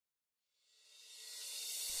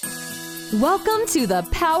Welcome to the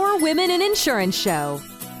Power Women in Insurance Show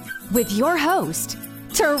with your host,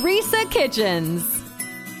 Teresa Kitchens.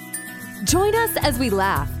 Join us as we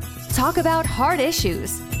laugh, talk about hard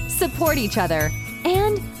issues, support each other,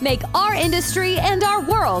 and make our industry and our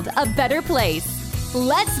world a better place.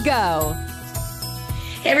 Let's go.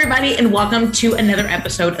 Hey, everybody, and welcome to another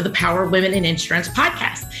episode of the Power Women in Insurance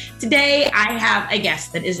podcast. Today, I have a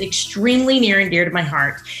guest that is extremely near and dear to my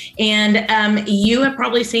heart. And you have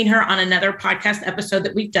probably seen her on another podcast episode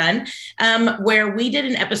that we've done, where we did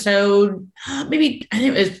an episode, I think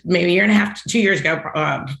it was maybe a year and a half, 2 years ago,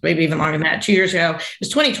 maybe even longer than that, 2 years ago. It was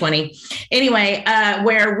 2020. Anyway,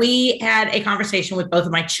 where we had a conversation with both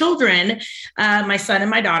of my children, my son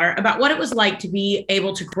and my daughter, about what it was like to be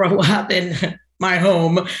able to grow up in my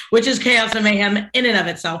home, which is chaos and mayhem in and of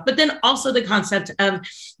itself, but then also the concept of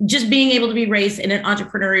just being able to be raised in an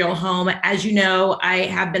entrepreneurial home. As you know, I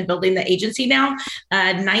have been building the agency now,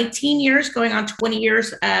 19 years, going on 20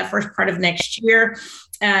 years, first part of next year.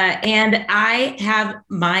 And I have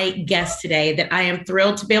my guest today that I am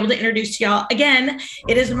thrilled to be able to introduce to y'all. Again,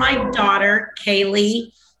 it is my daughter,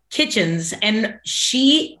 Kaylee Kitchens, and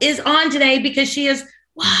she is on today because she is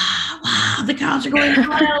Wow, the crowds are going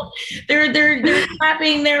wild. They're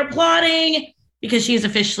clapping, they're applauding because she has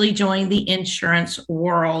officially joined the insurance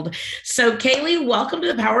world. So Kaylee, welcome to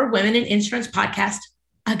the Power of Women in Insurance podcast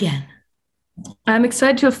again. I'm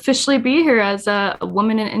excited to officially be here as a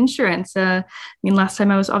woman in insurance. Last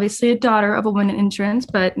time I was obviously a daughter of a woman in insurance,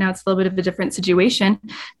 but now it's a little bit of a different situation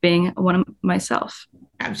being one of myself.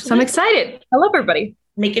 Absolutely. So I'm excited. I love everybody.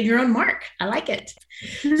 Making your own mark. I like it.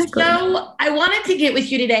 Exactly. So I wanted to get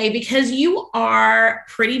with you today because you are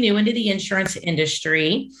pretty new into the insurance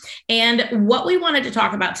industry. And what we wanted to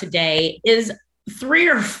talk about today is 3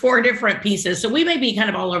 or 4 different pieces. So we may be kind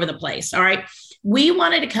of all over the place. All right. We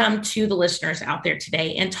wanted to come to the listeners out there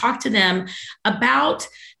today and talk to them about,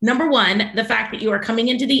 number one, the fact that you are coming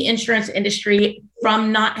into the insurance industry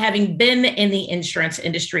from not having been in the insurance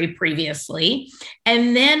industry previously.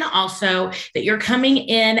 And then also that you're coming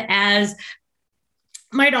in as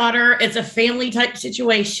my daughter. It's a family type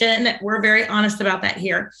situation. We're very honest about that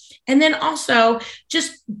here. And then also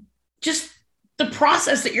just the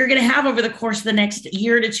process that you're going to have over the course of the next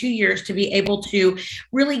year to 2 years to be able to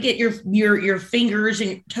really get your fingers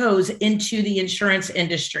and toes into the insurance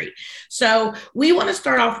industry. So we want to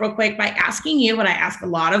start off real quick by asking you what I ask a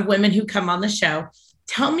lot of women who come on the show.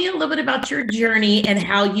 Tell me a little bit about your journey and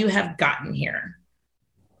how you have gotten here.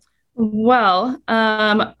 Well,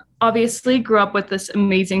 obviously grew up with this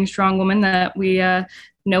amazing, strong woman that we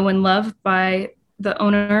know and love by the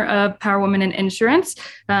owner of Power Women in Insurance.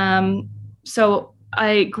 So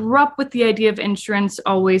I grew up with the idea of insurance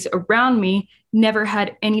always around me, never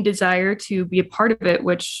had any desire to be a part of it,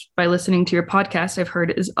 which by listening to your podcast, I've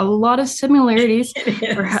heard is a lot of similarities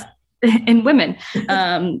in women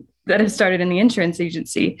that have started in the insurance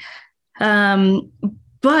agency.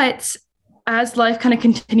 But as life kind of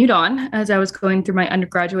continued on, as I was going through my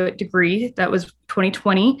undergraduate degree, that was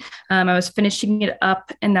 2020, I was finishing it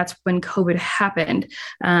up, and that's when COVID happened.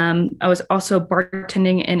 I was also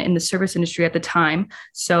bartending in the service industry at the time.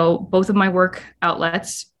 So both of my work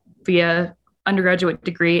outlets via undergraduate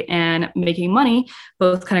degree and making money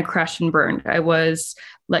both kind of crashed and burned. I was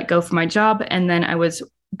let go from my job, and then I was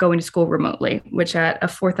going to school remotely, which at a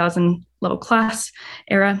 4,000 level class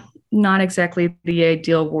era, not exactly the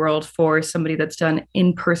ideal world for somebody that's done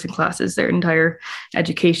in-person classes their entire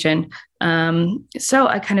education. So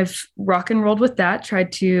I kind of rock and rolled with that,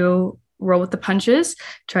 tried to roll with the punches,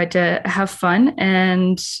 tried to have fun.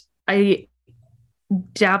 And I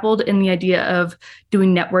dabbled in the idea of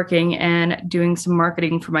doing networking and doing some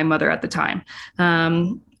marketing for my mother at the time.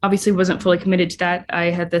 Obviously wasn't fully committed to that. I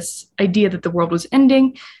had this idea that the world was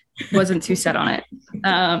ending, wasn't too set on it.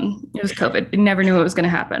 It was COVID. I never knew what was going to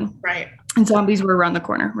happen. Right. And zombies were around the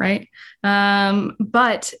corner. Right.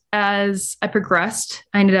 But as I progressed,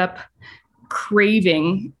 I ended up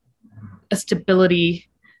craving a stability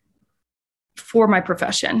for my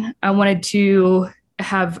profession. I wanted to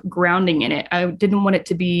have grounding in it. I didn't want it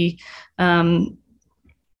to be,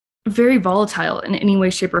 very volatile in any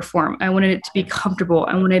way, shape, or form. I wanted it to be comfortable.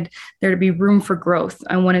 I wanted there to be room for growth.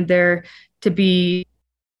 I wanted there to be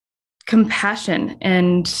compassion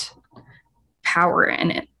and power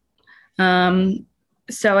in it.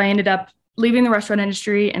 So I ended up leaving the restaurant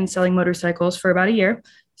industry and selling motorcycles for about a year.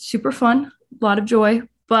 Super fun, a lot of joy,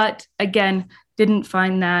 but again, didn't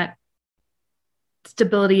find that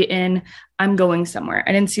stability in I'm going somewhere.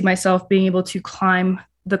 I didn't see myself being able to climb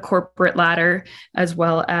the corporate ladder as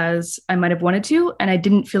well as I might have wanted to. And I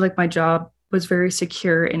didn't feel like my job was very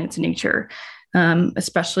secure in its nature.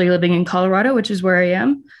 especially living in Colorado, which is where I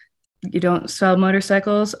am. You don't sell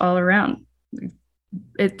motorcycles all around.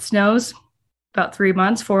 It snows about 4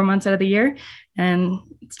 months out of the year, and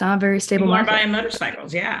it's not a very stable People are market. buying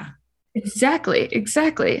motorcycles, yeah.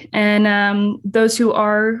 Exactly. And those who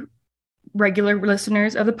are regular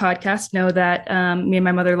listeners of the podcast know that me and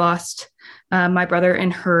my mother lost my brother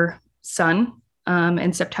and her son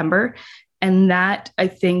in September. And that, I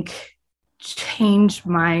think, changed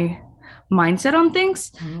my mindset on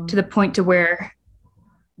things to the point to where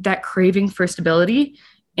that craving for stability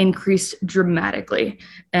increased dramatically.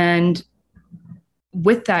 And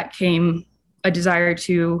with that came a desire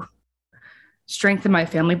to strengthen my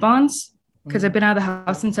family bonds, because I've been out of the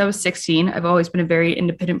house since I was 16. I've always been a very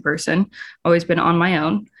independent person, always been on my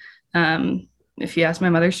own. If you ask my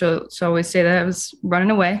mother, she'll always say that I was running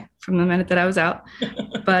away from the minute that I was out.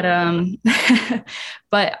 But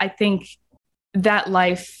but I think that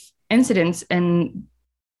life incidents and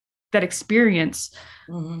that experience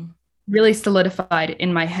really solidified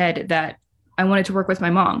in my head that I wanted to work with my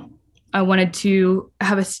mom. I wanted to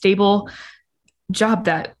have a stable job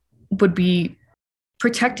that would be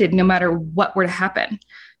protected no matter what were to happen.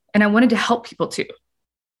 And I wanted to help people too.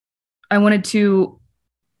 I wanted to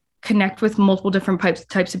connect with multiple different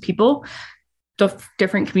types of people,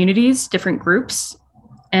 different communities, different groups,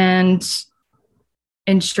 and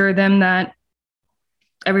ensure them that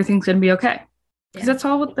everything's going to be okay. Because that's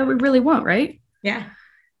all that we really want, right? Yeah.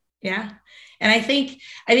 And I think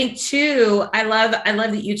too, I love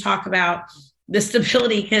that you talk about the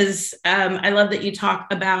stability, because I love that you talk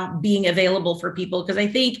about being available for people, because I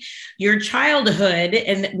think your childhood,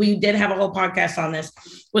 and we did have a whole podcast on this,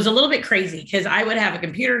 was a little bit crazy, because I would have a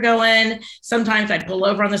computer going. Sometimes I'd pull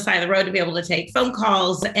over on the side of the road to be able to take phone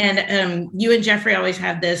calls. And you and Jeffrey always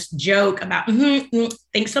have this joke about,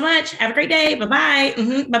 thanks so much. Have a great day. Bye-bye.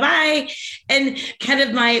 Bye-bye. And kind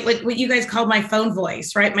of my, what you guys call my phone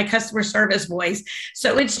voice, right? My customer service voice.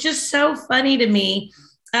 So it's just so funny to me.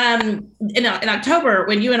 In October,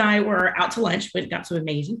 when you and I were out to lunch, we got some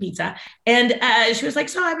amazing pizza, and she was like,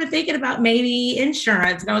 so I've been thinking about maybe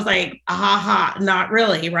insurance. And I was like, not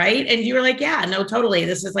really, right? And you were like, yeah, no, totally.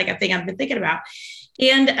 This is like a thing I've been thinking about.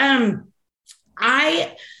 And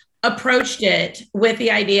I approached it with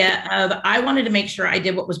the idea of, I wanted to make sure I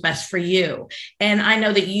did what was best for you. And I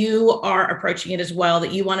know that you are approaching it as well,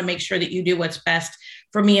 that you want to make sure that you do what's best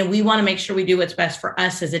for me. And we want to make sure we do what's best for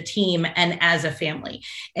us as a team and as a family.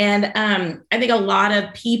 And I think a lot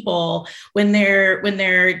of people, when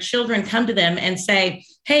their children come to them and say,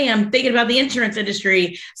 hey, I'm thinking about the insurance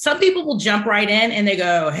industry, some people will jump right in and they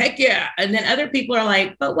go, heck yeah. And then other people are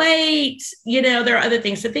like, but wait, there are other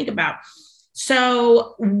things to think about.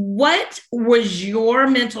 So what was your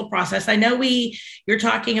mental process? I know you're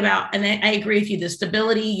talking about, and I agree with you, the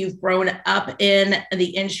stability. You've grown up in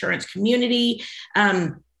the insurance community.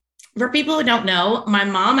 For people who don't know, my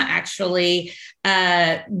mom actually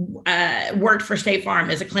worked for State Farm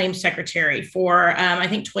as a claims secretary for, I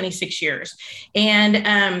think, 26 years.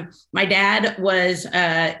 And my dad was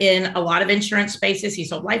in a lot of insurance spaces. He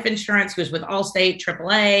sold life insurance. He was with Allstate,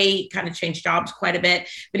 AAA, kind of changed jobs quite a bit,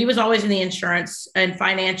 but he was always in the insurance and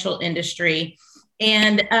financial industry.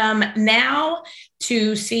 And now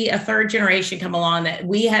to see a third generation come along that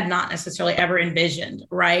we had not necessarily ever envisioned,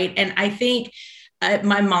 right? And I think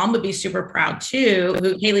my mom would be super proud too,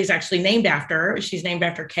 who Haley's actually named after. She's named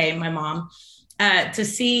after Kay, my mom, to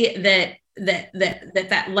see that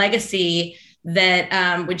legacy,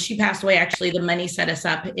 that when she passed away, actually the money set us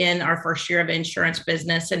up in our first year of insurance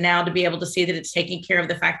business. And now to be able to see that it's taking care of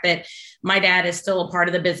the fact that my dad is still a part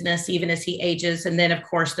of the business, even as he ages. And then of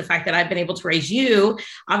course, the fact that I've been able to raise you,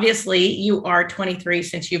 obviously you are 23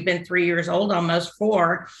 since you've been 3 years old, almost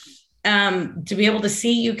 4. To be able to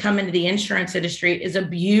see you come into the insurance industry is a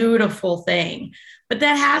beautiful thing, but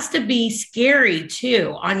that has to be scary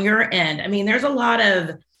too on your end. I mean, there's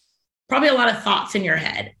probably a lot of thoughts in your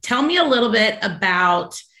head. Tell me a little bit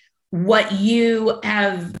about what you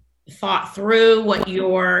have thought through, what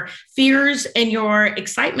your fears and your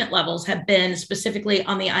excitement levels have been specifically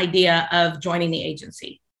on the idea of joining the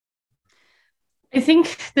agency. I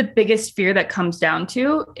think the biggest fear that comes down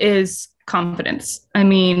to is confidence. I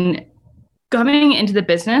mean, coming into the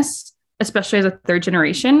business, especially as a third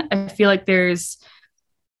generation, I feel like there's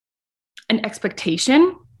an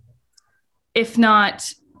expectation, if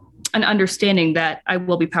not an understanding, that I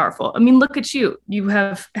will be powerful. I mean, look at you. You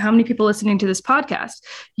have how many people listening to this podcast?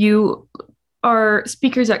 You are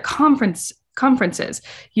speakers at conferences.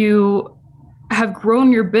 You have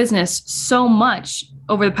grown your business so much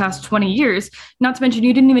over the past 20 years, not to mention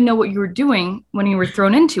you didn't even know what you were doing when you were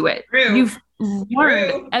thrown into it. True.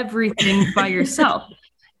 learn everything by yourself.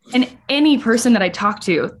 And any person that I talk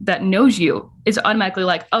to that knows you is automatically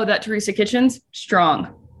like, oh, that Teresa Kitchens,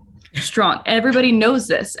 strong. Everybody knows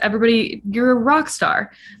this. Everybody, you're a rock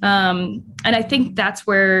star. And I think that's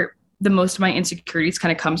where the most of my insecurities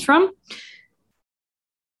kind of comes from.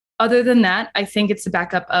 Other than that, I think it's the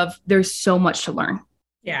backup of there's so much to learn.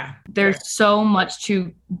 Yeah. There's so much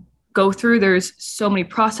to go through. There's so many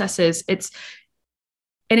processes. It's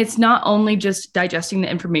not only just digesting the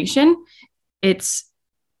information, it's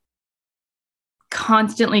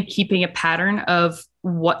constantly keeping a pattern of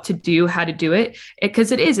what to do, how to do it,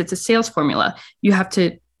 because it's a sales formula. You have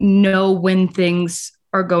to know when things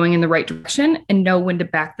are going in the right direction and know when to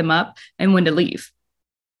back them up and when to leave.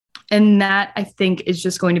 And that, I think, is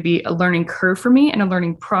just going to be a learning curve for me and a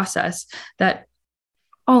learning process that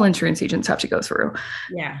all insurance agents have to go through.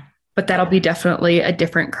 Yeah. But that'll be definitely a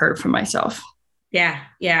different curve for myself. Yeah.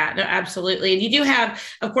 Yeah, no, absolutely. And you do have,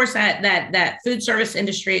 of course, that food service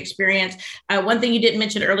industry experience. One thing you didn't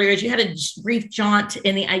mention earlier is you had a brief jaunt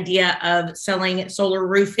in the idea of selling solar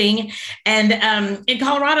roofing. And in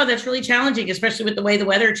Colorado, that's really challenging, especially with the way the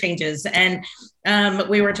weather changes. And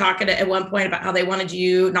we were talking at one point about how they wanted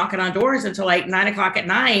you knocking on doors until like 9:00 at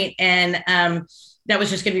night. And that was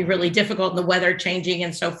just going to be really difficult, and the weather changing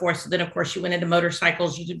and so forth. So then, of course, you went into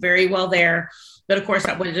motorcycles. You did very well there. But of course,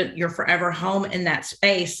 that wasn't your forever home in that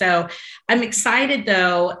space. So I'm excited,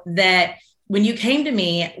 though, that when you came to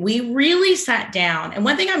me, we really sat down. And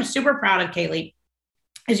one thing I'm super proud of, Kaylee,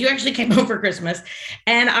 is you actually came home for Christmas.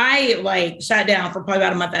 And I sat down for probably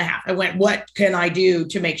about a month and a half. I went, what can I do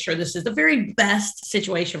to make sure this is the very best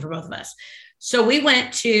situation for both of us? So we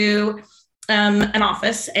went to an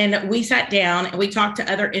office and we sat down and we talked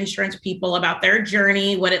to other insurance people about their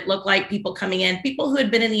journey, what it looked like, people coming in, people who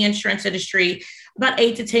had been in the insurance industry about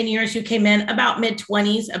 8 to 10 years, who came in about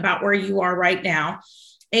mid-20s, about where you are right now,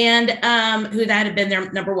 and who that had been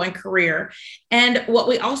their number one career. And what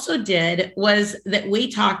we also did was that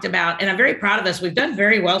we talked about, and I'm very proud of us, we've done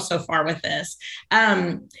very well so far with this.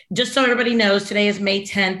 Just so everybody knows, today is May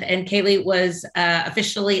 10th, and Kaylee was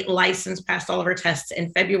officially licensed, passed all of her tests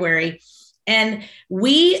in February. And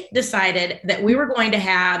we decided that we were going to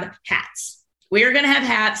have hats. We are going to have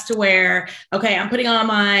hats to wear. Okay, I'm putting on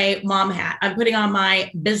my mom hat. I'm putting on my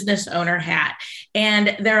business owner hat.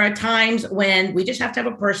 And there are times when we just have to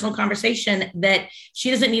have a personal conversation that she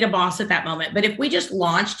doesn't need a boss at that moment. But if we just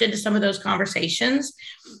launched into some of those conversations,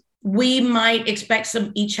 we might expect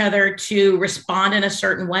each other to respond in a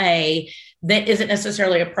certain way that isn't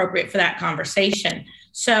necessarily appropriate for that conversation.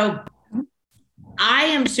 So I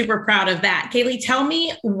am super proud of that. Kaylee, tell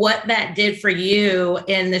me what that did for you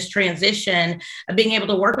in this transition of being able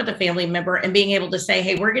to work with a family member and being able to say,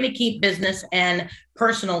 hey, we're going to keep business and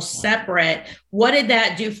personal separate. What did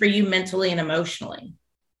that do for you mentally and emotionally?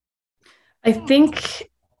 I think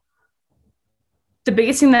the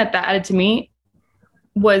biggest thing that added to me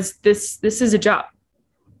was this is a job.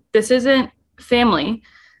 This isn't family.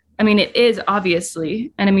 I mean, it is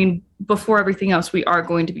obviously. And I mean, before everything else, we are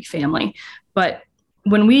going to be family. But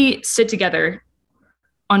when we sit together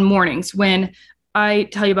on mornings, when I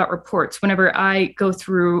tell you about reports, whenever I go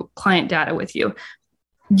through client data with you,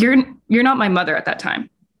 you're not my mother at that time.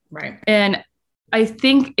 Right. And I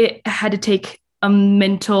think it had to take a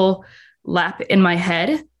mental lap in my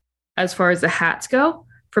head as far as the hats go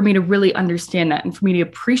for me to really understand that and for me to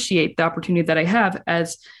appreciate the opportunity that I have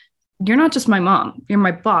as you're not just my mom, you're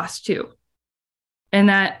my boss too. And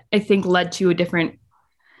that, I think, led to a different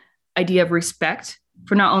idea of respect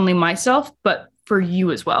for not only myself, but for you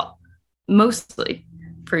as well, mostly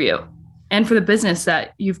for you and for the business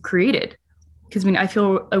that you've created. Because I mean, I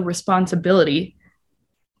feel a responsibility,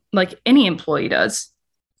 like any employee does,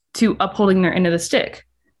 to upholding their end of the stick.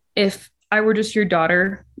 If I were just your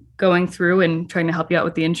daughter going through and trying to help you out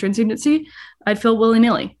with the insurance agency, I'd feel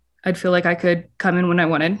willy-nilly. I'd feel like I could come in when I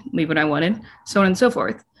wanted, leave when I wanted, so on and so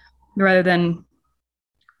forth. Rather than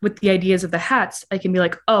with the ideas of the hats, I can be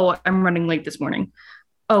like, oh, I'm running late this morning.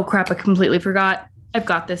 Oh, crap, I completely forgot. I've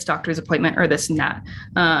got this doctor's appointment or this and that.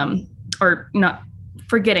 Or not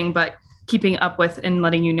forgetting, but keeping up with and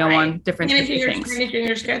letting you know right. on different things. Managing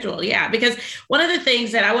your schedule. Yeah, because one of the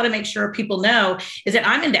things that I want to make sure people know is that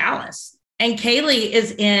I'm in Dallas and Kaylee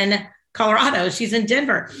is in Colorado. She's in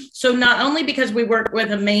Denver. So not only because we work with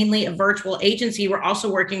mainly a virtual agency, we're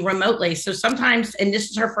also working remotely. So sometimes, and this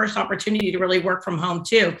is her first opportunity to really work from home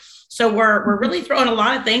too. So we're really throwing a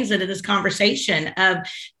lot of things into this conversation of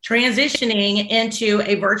transitioning into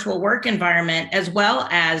a virtual work environment, as well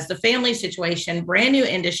as the family situation, brand new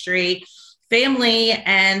industry, family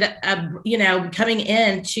and, coming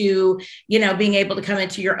into, being able to come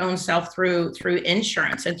into your own self through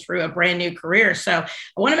insurance and through a brand new career. So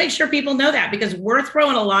I want to make sure people know that, because we're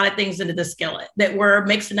throwing a lot of things into the skillet that we're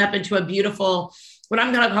mixing up into a beautiful, what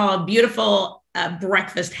I'm going to call a beautiful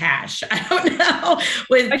breakfast hash. I don't know.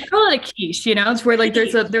 I call it a quiche, it's where like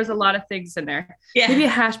there's a lot of things in there. Yeah. Maybe a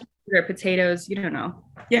hash or potatoes. You don't know.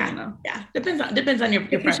 Yeah. Don't know. Yeah. Depends on your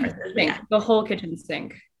preferences. Yeah. The whole kitchen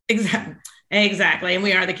sink. Exactly. And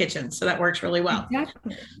we are the kitchen. So that works really well.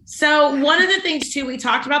 Exactly. So one of the things too, we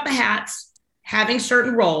talked about the hats, having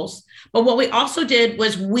certain roles, but what we also did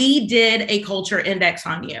was we did a culture index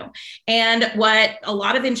on you. And what a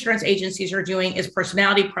lot of insurance agencies are doing is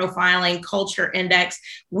personality profiling, culture index.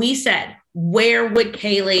 We said, where would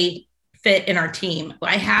Kaylee fit in our team?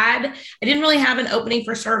 I didn't really have an opening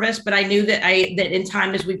for service, but I knew that in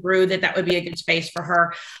time as we grew, that would be a good space for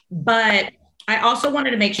her. But I also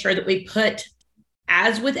wanted to make sure that we put,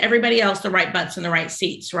 as with everybody else, the right butts in the right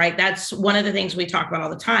seats, right? That's one of the things we talk about all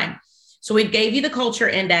the time. So we gave you the culture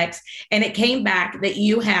index, and it came back that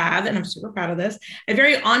you have, and I'm super proud of this, a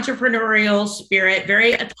very entrepreneurial spirit,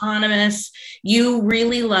 very autonomous. You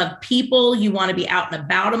really love people. You want to be out and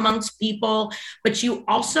about amongst people, but you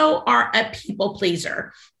also are a people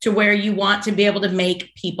pleaser, to where you want to be able to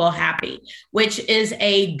make people happy, which is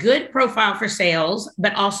a good profile for sales,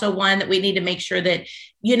 but also one that we need to make sure that,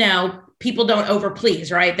 people don't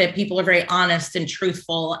overplease, right? That people are very honest and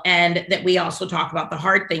truthful, and that we also talk about the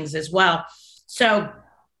hard things as well. So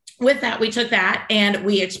with that, we took that and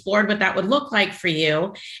we explored what that would look like for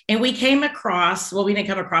you. And we came across, we didn't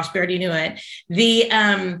come across, we already knew it,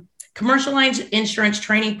 the commercial lines insurance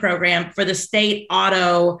training program for the state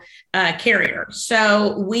auto carrier.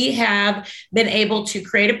 So we have been able to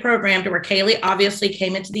create a program to where Kaylee obviously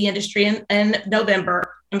came into the industry in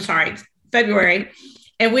February.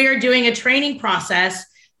 And we are doing a training process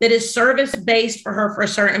that is service-based for her for a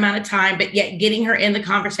certain amount of time, but yet getting her in the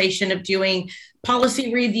conversation of doing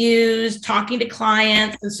policy reviews, talking to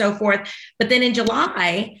clients and so forth. But then in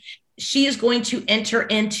July, she is going to enter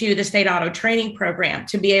into the state auto training program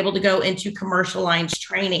to be able to go into commercial lines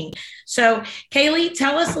training. So Kaylee,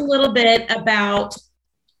 tell us a little bit about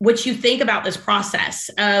what you think about this process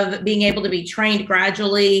of being able to be trained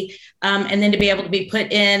gradually, and then to be able to be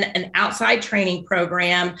put in an outside training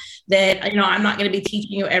program that, I'm not going to be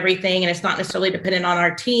teaching you everything, and it's not necessarily dependent on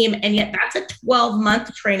our team. And yet that's a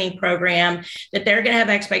 12-month training program that they're going to have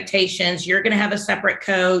expectations. You're going to have a separate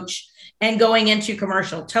coach and going into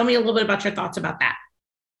commercial. Tell me a little bit about your thoughts about that.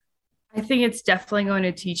 I think it's definitely going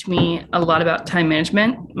to teach me a lot about time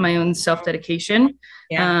management, my own self-dedication.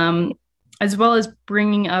 Yeah. As well as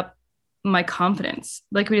bringing up my confidence.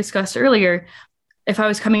 Like we discussed earlier, if I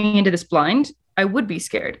was coming into this blind, I would be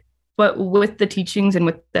scared. But with the teachings and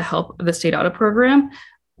with the help of the state auto program,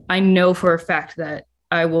 I know for a fact that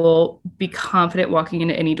I will be confident walking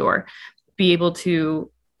into any door, be able to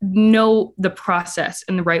know the process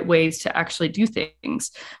and the right ways to actually do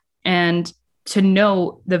things, and to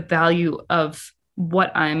know the value of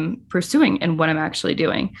what I'm pursuing and what I'm actually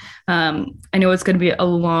doing. I know it's going to be a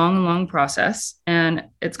long, long process, and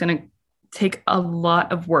it's going to take a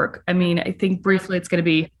lot of work. I mean, I think briefly it's going to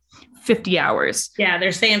be 50 hours. Yeah,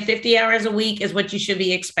 they're saying 50 hours a week is what you should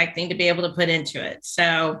be expecting to be able to put into it.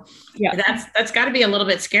 So yeah, that's got to be a little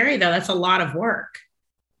bit scary though. That's a lot of work.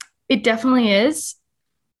 It definitely is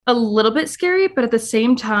a little bit scary, but at the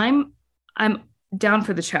same time, I'm down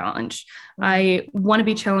for the challenge. I want to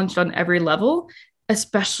be challenged on every level,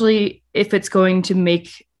 especially if it's going to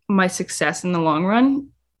make my success in the long run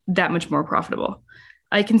that much more profitable.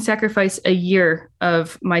 I can sacrifice a year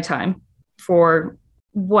of my time for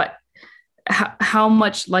what? How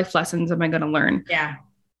much life lessons am I going to learn?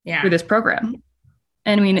 Yeah. Through this program?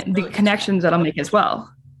 And I mean, the connections that I'll make as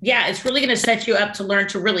well. Yeah, it's really going to set you up to learn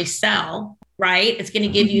to really sell, right? It's going to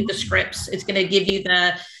give you the scripts. It's going to give you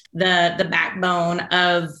the backbone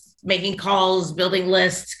of making calls, building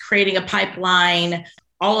lists, creating a pipeline,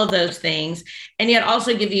 all of those things. And yet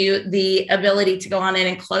also give you the ability to go on in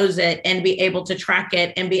and close it and be able to track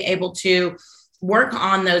it and be able to work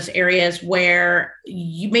on those areas where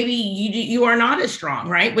you are not as strong,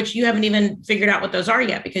 right? Which you haven't even figured out what those are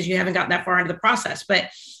yet because you haven't gotten that far into the process. But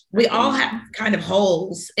we all have kind of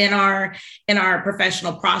holes in our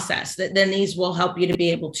professional process that then these will help you to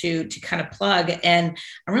be able to kind of plug. And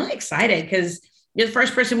I'm really excited because you're the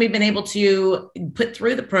first person we've been able to put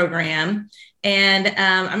through the program. And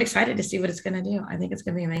I'm excited to see what it's going to do. I think it's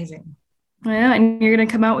going to be amazing. Yeah, and you're going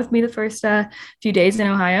to come out with me the first few days in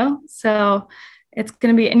Ohio. So it's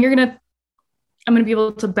going to be, and I'm going to be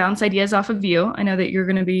able to bounce ideas off of you. I know that you're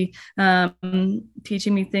going to be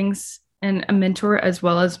teaching me things and a mentor, as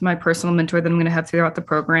well as my personal mentor that I'm going to have throughout the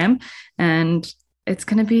program. And it's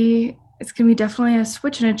going to be definitely a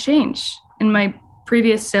switch and a change. In my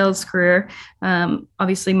previous sales career,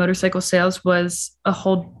 obviously motorcycle sales was a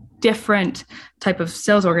whole different type of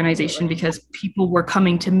sales organization because people were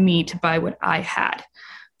coming to me to buy what I had,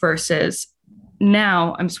 versus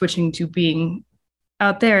now I'm switching to being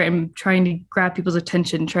out there and trying to grab people's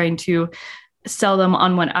attention, trying to sell them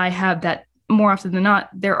on what I have that more often than not,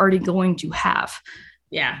 they're already going to have.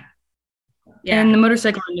 Yeah. And in the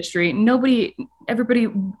motorcycle industry,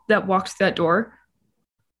 everybody that walked through that door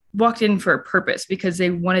walked in for a purpose because they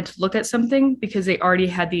wanted to look at something because they already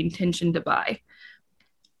had the intention to buy.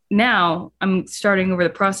 Now I'm starting over the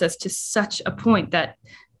process to such a point that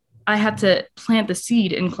I have to plant the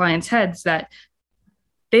seed in clients' heads that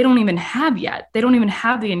they don't even have yet. They don't even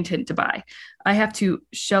have the intent to buy. I have to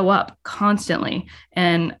show up constantly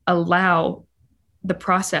and allow the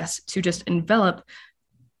process to just envelop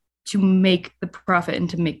to make the profit and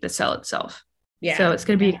to make the sell itself. Yeah. So it's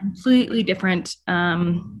going to be a completely different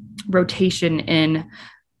rotation in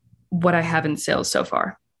what I have in sales so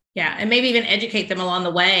far. Yeah. And maybe even educate them along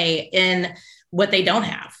the way in what they don't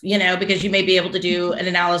have, because you may be able to do an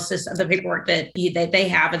analysis of the paperwork that they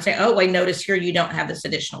have and say, oh, I notice here you don't have this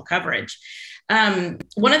additional coverage.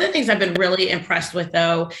 One of the things I've been really impressed with,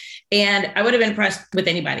 though, and I would have been impressed with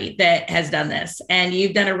anybody that has done this, and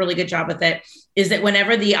you've done a really good job with it, is that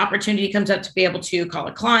whenever the opportunity comes up to be able to call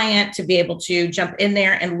a client, to be able to jump in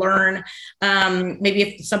there and learn, maybe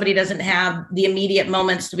if somebody doesn't have the immediate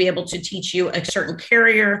moments to be able to teach you a certain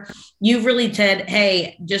carrier, you've really said,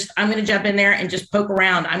 hey, I'm going to jump in there and just poke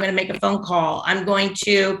around. I'm going to make a phone call. I'm going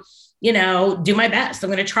to do my best. I'm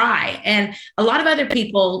going to try. And a lot of other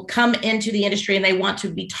people come into the industry and they want to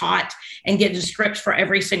be taught and get the scripts for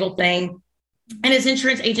every single thing. And as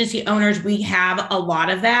insurance agency owners, we have a lot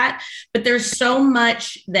of that, but there's so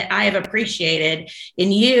much that I have appreciated in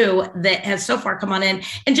you that has so far come on in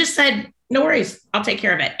and just said, no worries, I'll take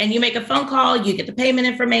care of it. And you make a phone call, you get the payment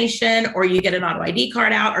information, or you get an auto ID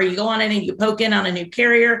card out, or you go on in and you poke in on a new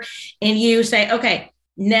carrier and you say, okay,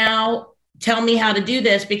 now tell me how to do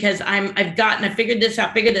this because I figured this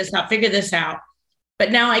out,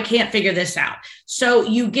 but now I can't figure this out. So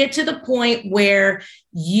you get to the point where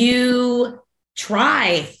you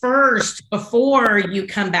try first before you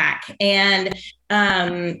come back and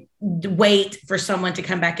wait for someone to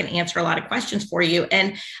come back and answer a lot of questions for you.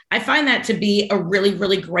 And I find that to be a really,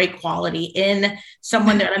 really great quality in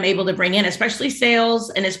someone that I'm able to bring in, especially sales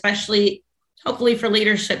and especially hopefully for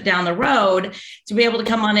leadership down the road, to be able to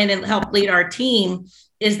come on in and help lead our team,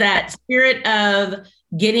 is that spirit of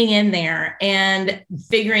getting in there and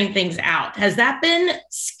figuring things out. Has that been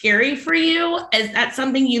scary for you? Is that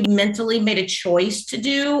something you've mentally made a choice to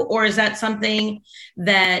do? Or is that something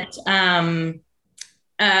that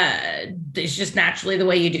is just naturally the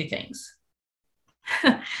way you do things?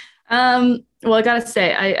 Well, I gotta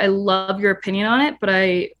say, I love your opinion on it, but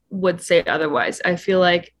I would say otherwise. I feel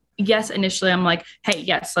like, yes, initially I'm like, hey,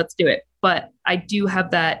 yes, let's do it. But I do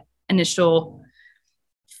have that initial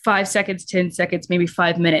 5 seconds, 10 seconds, maybe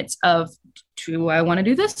 5 minutes of, do I want to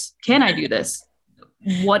do this? Can I do this?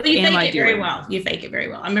 What am I doing? You fake it very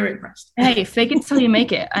well. I'm very impressed. Hey, fake it till you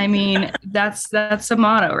make it. I mean, that's the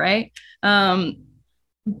motto, right? But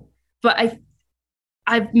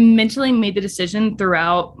I've mentally made the decision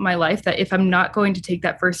throughout my life that if I'm not going to take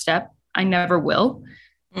that first step, I never will.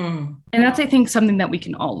 And that's, I think, something that we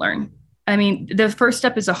can all learn. I mean, the first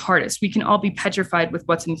step is the hardest. We can all be petrified with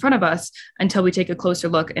what's in front of us until we take a closer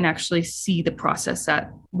look and actually see the process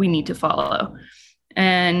that we need to follow.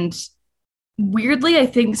 And weirdly, I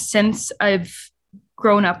think since I've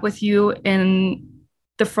grown up with you in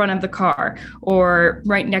the front of the car or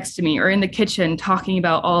right next to me or in the kitchen talking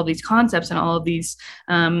about all of these concepts and all of these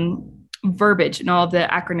verbiage and all of the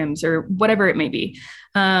acronyms or whatever it may be,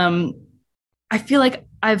 I feel like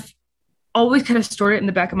I've always kind of stored it in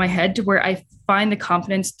the back of my head to where I find the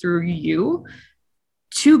confidence through you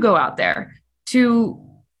to go out there, to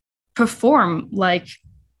perform like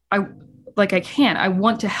I can. I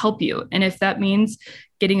want to help you. And if that means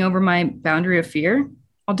getting over my boundary of fear,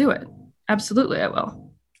 I'll do it. Absolutely, I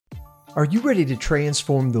will. Are you ready to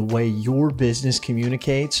transform the way your business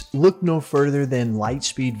communicates? Look no further than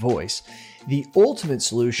Lightspeed Voice, the ultimate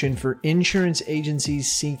solution for insurance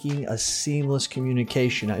agencies seeking a seamless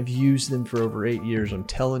communication. I've used them for over 8 years. I'm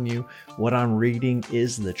telling you, what I'm reading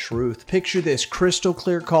is the truth. Picture this: crystal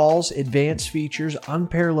clear calls, advanced features,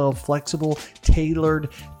 unparalleled, flexible, tailored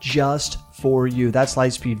just for you. That's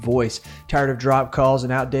Lightspeed Voice. Tired of drop calls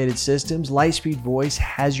and outdated systems? Lightspeed Voice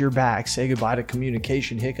has your back. Say goodbye to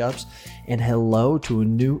communication hiccups and hello to a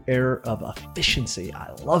new era of efficiency.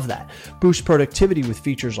 I love that. Boost productivity with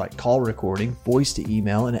features like call recording, voice to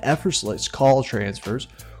email, and effortless call transfers.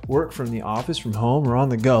 Work from the office, from home, or on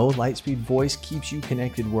the go. Lightspeed Voice keeps you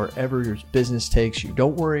connected wherever your business takes you.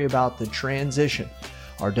 Don't worry about the transition.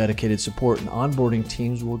 Our dedicated support and onboarding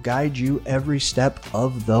teams will guide you every step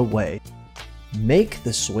of the way. Make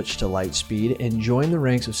the switch to Lightspeed and join the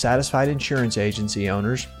ranks of satisfied insurance agency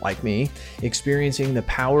owners, like me, experiencing the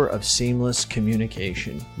power of seamless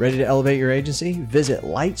communication. Ready to elevate your agency? Visit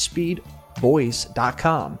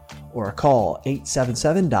lightspeedvoice.com or call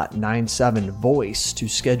 877.97-VOICE to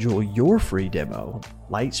schedule your free demo.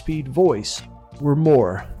 Lightspeed Voice, we're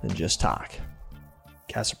more than just talk.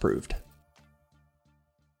 CAS approved.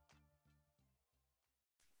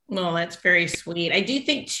 Well, that's very sweet. I do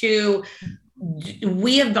think too,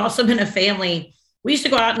 we have also been a family. We used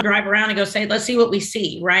to go out and drive around and go say, let's see what we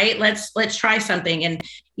see, right? Let's try something. And,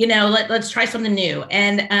 let's try something new.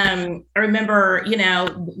 And I remember,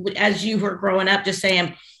 as you were growing up, just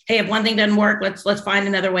saying, hey, if one thing doesn't work, let's find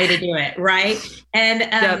another way to do it. Right. And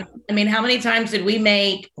yep. I mean, how many times did we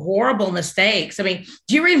make horrible mistakes? I mean,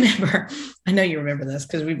 do you remember, I know you remember this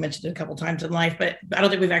because we've mentioned it a couple of times in life, but I don't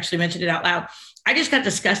think we've actually mentioned it out loud. I just got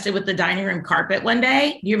disgusted with the dining room carpet one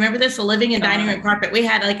day. Do you remember this? A living and dining room carpet. We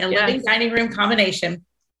had like a living dining room combination.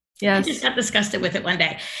 Yes. I just got disgusted with it one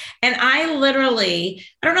day. And I don't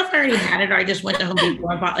know if I already had it or I just went to Home Depot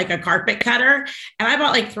and bought like a carpet cutter. And I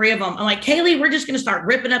bought like 3 of them. I'm like, Kaylee, we're just going to start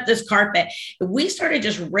ripping up this carpet. We started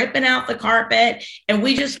just ripping out the carpet. And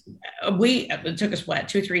it took us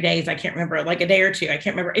 2 or 3 days. I can't remember, like a day or 2. I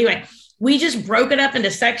can't remember. Anyway, we just broke it up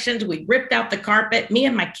into sections. We ripped out the carpet, me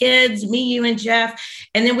and my kids, me, you, and Jeff.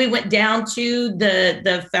 And then we went down to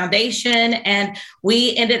the foundation and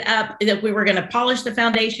we ended up that we were going to polish the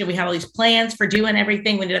foundation. We had all these plans for doing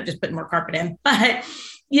everything. We ended up just putting more carpet in, but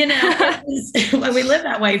we lived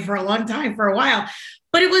that way for a long time, for a while,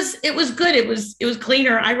 but it was good. It was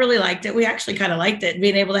cleaner. I really liked it. We actually kind of liked it,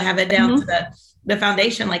 being able to have it down to the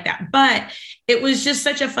foundation like that. But it was just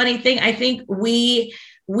such a funny thing. I think we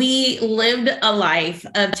lived a life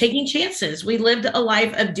of taking chances. We lived a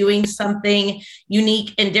life of doing something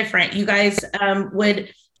unique and different. You guys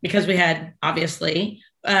because we had obviously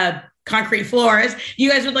concrete floors, you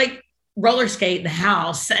guys would like roller skate the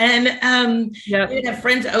house and we'd have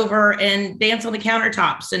friends over and dance on the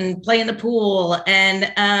countertops and play in the pool.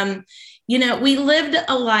 And, we lived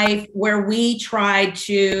a life where we tried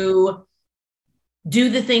to do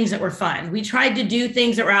the things that were fun. We tried to do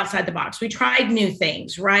things that were outside the box. We tried new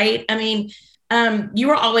things, right? I mean, you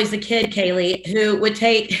were always the kid, Kaylee, who would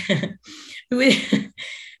take,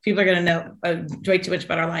 people are going to know way too much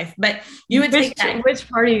about our life, but you would take that. Which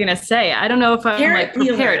part are you going to say? I don't know if I'm like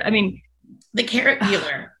prepared. I mean, the carrot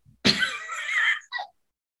peeler.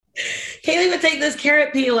 Kaylee would take this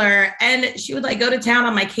carrot peeler and she would like go to town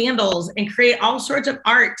on my candles and create all sorts of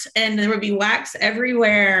art. And there would be wax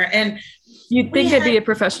everywhere. And you'd think I'd be a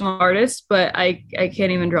professional artist, but I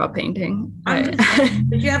can't even draw a painting. But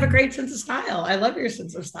you have a great sense of style. I love your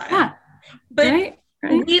sense of style. Yeah. But right.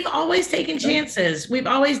 We've always taken chances. We've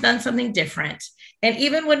always done something different. And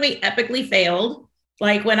even when we epically failed,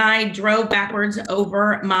 like when I drove backwards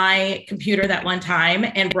over my computer that one time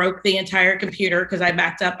and broke the entire computer because I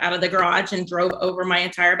backed up out of the garage and drove over my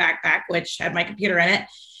entire backpack, which had my computer in it.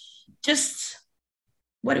 Just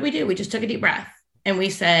what did we do? We just took a deep breath and we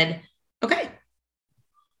said, okay.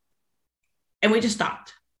 And we just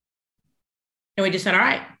stopped. And we just said, all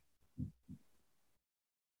right.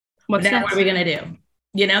 What are we going to do?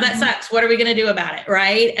 That sucks. What are we going to do about it?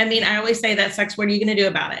 Right. I mean, I always say that sucks. What are you going to do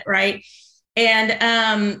about it? Right.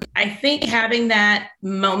 And I think having that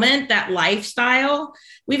moment, that lifestyle,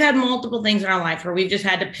 we've had multiple things in our life where we've just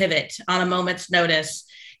had to pivot on a moment's notice.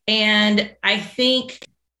 And I think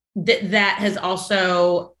that has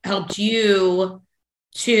also helped you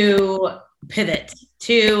to pivot,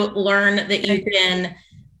 to learn that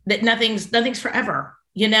that nothing's forever,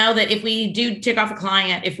 that if we do tick off a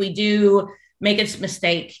client, if we do make a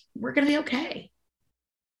mistake, we're going to be okay.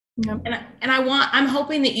 Yep. And I'm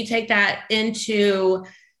hoping that you take that into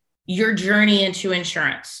your journey into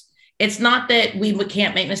insurance. It's not that we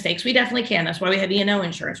can't make mistakes. We definitely can. That's why we have E&O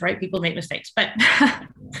insurance, right? People make mistakes, but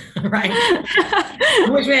right. I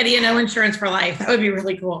wish we had E&O insurance for life. That would be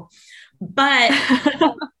really cool. But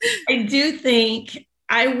I do think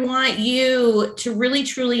I want you to really,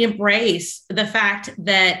 truly embrace the fact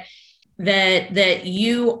that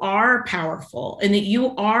you are powerful and that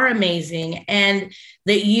you are amazing and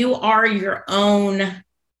that you are your own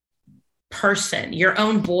person, your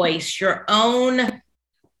own voice, your own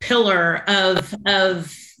pillar of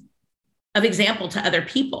of example to other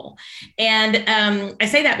people. And I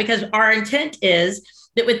say that because our intent is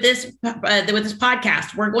that with this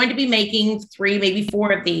podcast, we're going to be making 3, maybe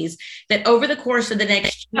 4 of these, that over the course of the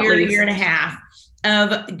next year and a half,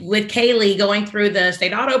 with Kaylee going through the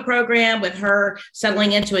state auto program, with her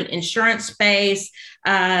settling into an insurance space,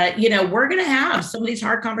 we're going to have some of these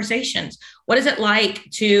hard conversations. What is it like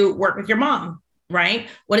to work with your mom? Right?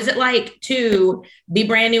 What is it like to be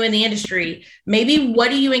brand new in the industry? Maybe what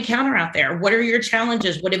do you encounter out there? What are your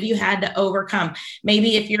challenges? What have you had to overcome?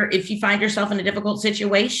 Maybe if you find yourself in a difficult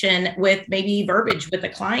situation with maybe verbiage with a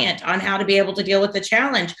client on how to be able to deal with the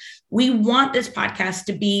challenge. We want this podcast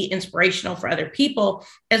to be inspirational for other people,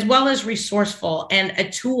 as well as resourceful and a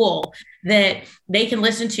tool that they can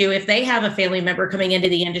listen to if they have a family member coming into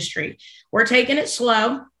the industry. We're taking it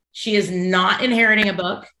slow. She is not inheriting a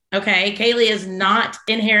book. Okay. Kaylee is not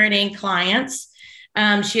inheriting clients.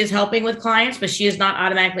 She is helping with clients, but she is not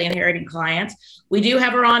automatically inheriting clients. We do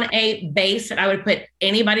have her on a base that I would put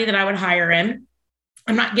anybody that I would hire in.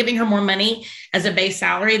 I'm not giving her more money as a base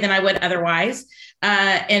salary than I would otherwise.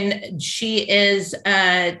 And she is,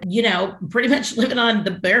 pretty much living on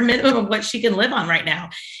the bare minimum of what she can live on right now.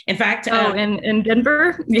 In fact, in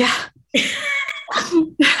Denver. Yeah.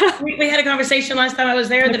 we had a conversation last time I was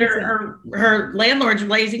there that her landlord's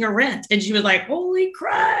raising her rent, and she was like, holy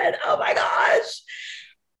crud. Oh my gosh.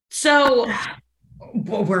 So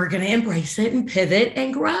we're going to embrace it and pivot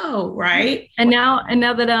and grow. Right. And now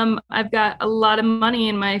that, I've got a lot of money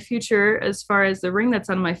in my future, as far as the ring that's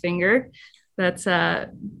on my finger, that's going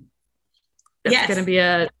to be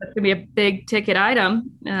a big ticket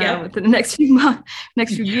item within the next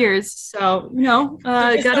few years. So,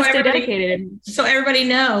 got to stay dedicated. So everybody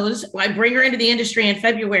knows, I bring her into the industry in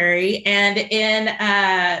February, and in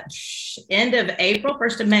end of April,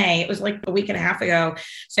 1st of May, it was like a week and a half ago,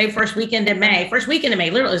 first weekend of May,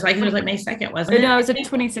 literally it was like May 2nd, wasn't it? No, it was the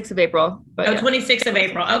 26th of April. 26th of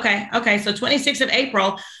April. Okay. So 26th of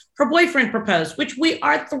April, her boyfriend proposed, which we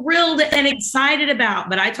are thrilled and excited about.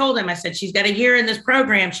 But I told him, I said, she's got a year in this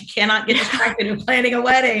program. She cannot get distracted in planning a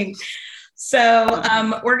wedding. So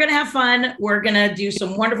we're going to have fun. We're going to do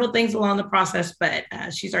some wonderful things along the process, but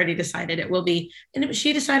she's already decided it will be. And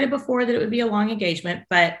she decided before that it would be a long engagement,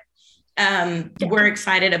 but we're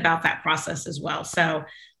excited about that process as well. So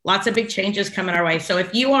lots of big changes coming our way. So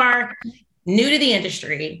if you are new to the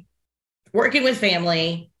industry, working with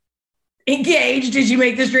family, engaged as you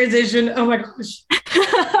make this transition, oh my gosh,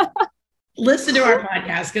 listen to our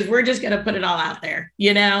podcast, because we're just going to put it all out there.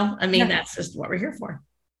 That's just what we're here for.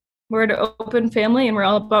 We're an open family, and we're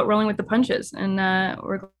all about rolling with the punches, and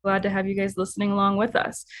we're glad to have you guys listening along with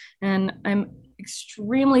us. And I'm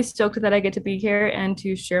extremely stoked that I get to be here and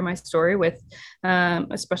to share my story with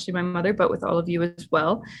especially my mother, but with all of you as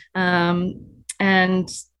well, and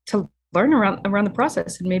to learn around the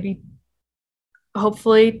process, and maybe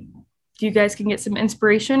hopefully you guys can get some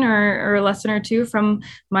inspiration or a lesson or two from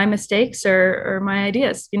my mistakes or my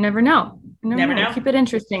ideas. You never know. Never know. Keep it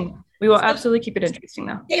interesting. We will absolutely keep it interesting,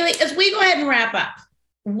 though. Kaylee, as we go ahead and wrap up,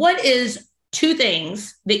 what is 2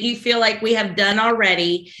 things that you feel like we have done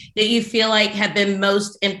already that you feel like have been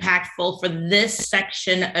most impactful for this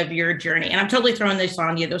section of your journey? And I'm totally throwing this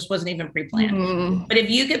on you. This wasn't even pre-planned. Mm-hmm. But if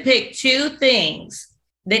you could pick 2 things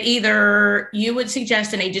that either you would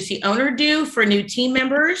suggest an agency owner do for new team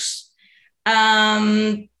members,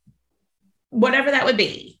 whatever that would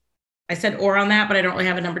be. I said or on that, but I don't really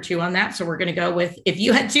have a number 2 on that. So we're going to go with, if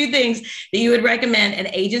you had 2 things that you would recommend an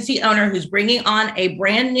agency owner who's bringing on a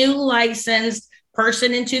brand new licensed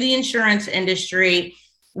person into the insurance industry,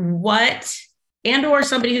 or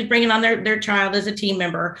somebody who's bringing on their child as a team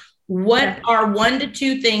member, what are 1 to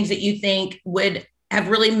 2 things that you think would have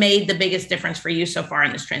really made the biggest difference for you so far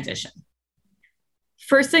in this transition?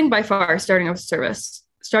 First thing by far, starting with service.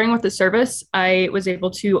 Starting with the service, I was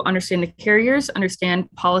able to understand the carriers, understand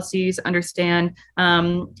policies, understand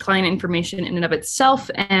client information in and of itself,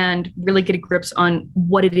 and really get a grips on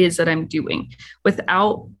what it is that I'm doing.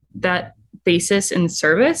 Without that basis in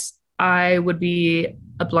service, I would be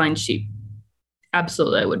a blind sheep.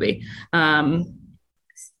 Absolutely, I would be.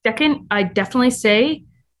 Second, I definitely say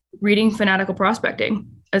reading Fanatical Prospecting.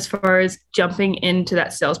 As far as jumping into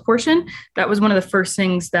that sales portion, that was one of the first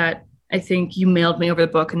things that I think you mailed me over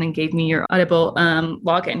the book and then gave me your Audible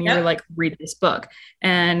login. You were like, read this book.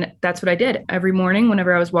 And that's what I did. Every morning,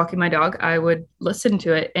 whenever I was walking my dog, I would listen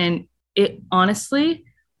to it. And it honestly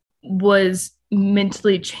was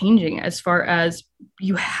mentally changing, as far as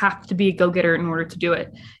you have to be a go-getter in order to do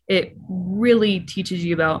it. It really teaches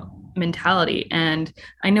you about mentality. And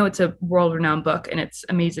I know it's a world-renowned book and it's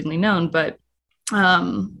amazingly known, but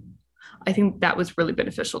I think that was really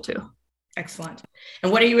beneficial too. Excellent.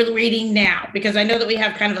 And what are you reading now? Because I know that we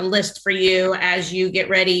have kind of a list for you as you get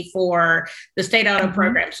ready for the state auto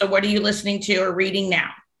program. So what are you listening to or reading now?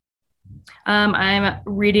 I'm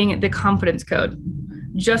reading The Confidence Code.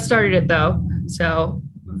 Just started it though, so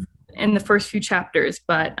in the first few chapters,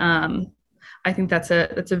 but I think that's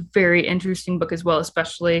a very interesting book as well,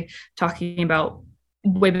 especially talking about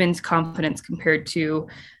women's confidence compared to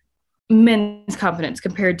men's confidence,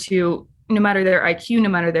 compared to no matter their IQ, no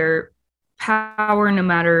matter their power, no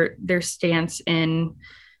matter their stance in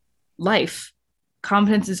life.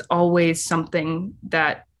 Confidence is always something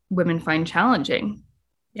that women find challenging.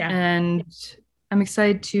 Yeah. And I'm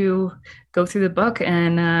excited to go through the book,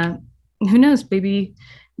 and who knows, maybe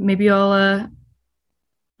I'll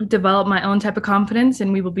develop my own type of confidence,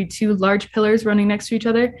 and we will be two large pillars running next to each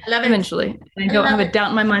other eventually. And I don't have a doubt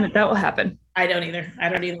in my mind that will happen. I don't either,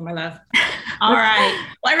 my love. All right.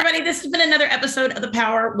 Well, everybody, this has been another episode of the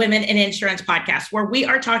Power Women in Insurance podcast, where we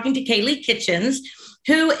are talking to Kaylee Kitchens,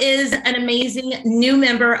 who is an amazing new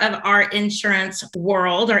member of our insurance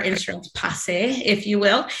world, our insurance posse, if you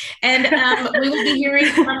will. And we will be hearing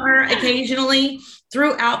from her occasionally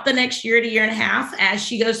throughout the next year to year and a half as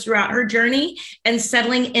she goes throughout her journey and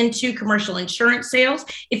settling into commercial insurance sales.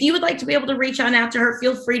 If you would like to be able to reach on out to her,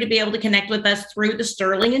 feel free to be able to connect with us through the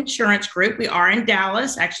Sterling Insurance Group. We are in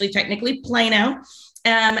Dallas, actually technically Plano.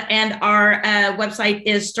 And our website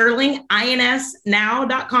is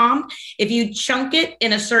sterlinginsnow.com. If you chunk it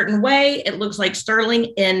in a certain way, it looks like Sterling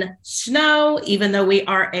in Snow, even though we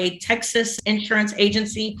are a Texas insurance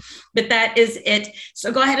agency, but that is it.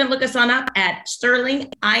 So go ahead and look us on up at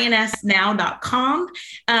sterlinginsnow.com.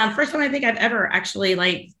 First time I think I've ever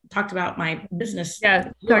actually talked about my business.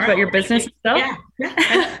 Yeah, talked about your business stuff. Yeah.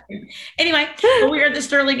 Anyway, we are the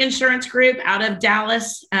Sterling Insurance Group out of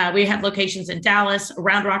Dallas. We have locations in Dallas,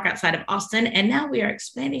 Round Rock outside of Austin, and now we are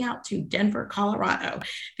expanding out to Denver, Colorado.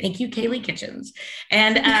 Thank you, Kaylee Kitchens.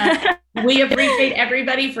 And we appreciate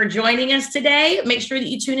everybody for joining us today. Make sure that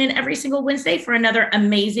you tune in every single Wednesday for another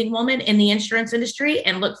amazing woman in the insurance industry,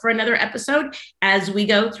 and look for another episode as we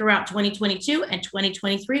go throughout 2022 and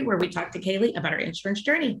 2023, where we talk to Kaylee about her insurance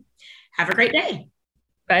journey. Have a great day.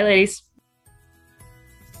 Bye, ladies.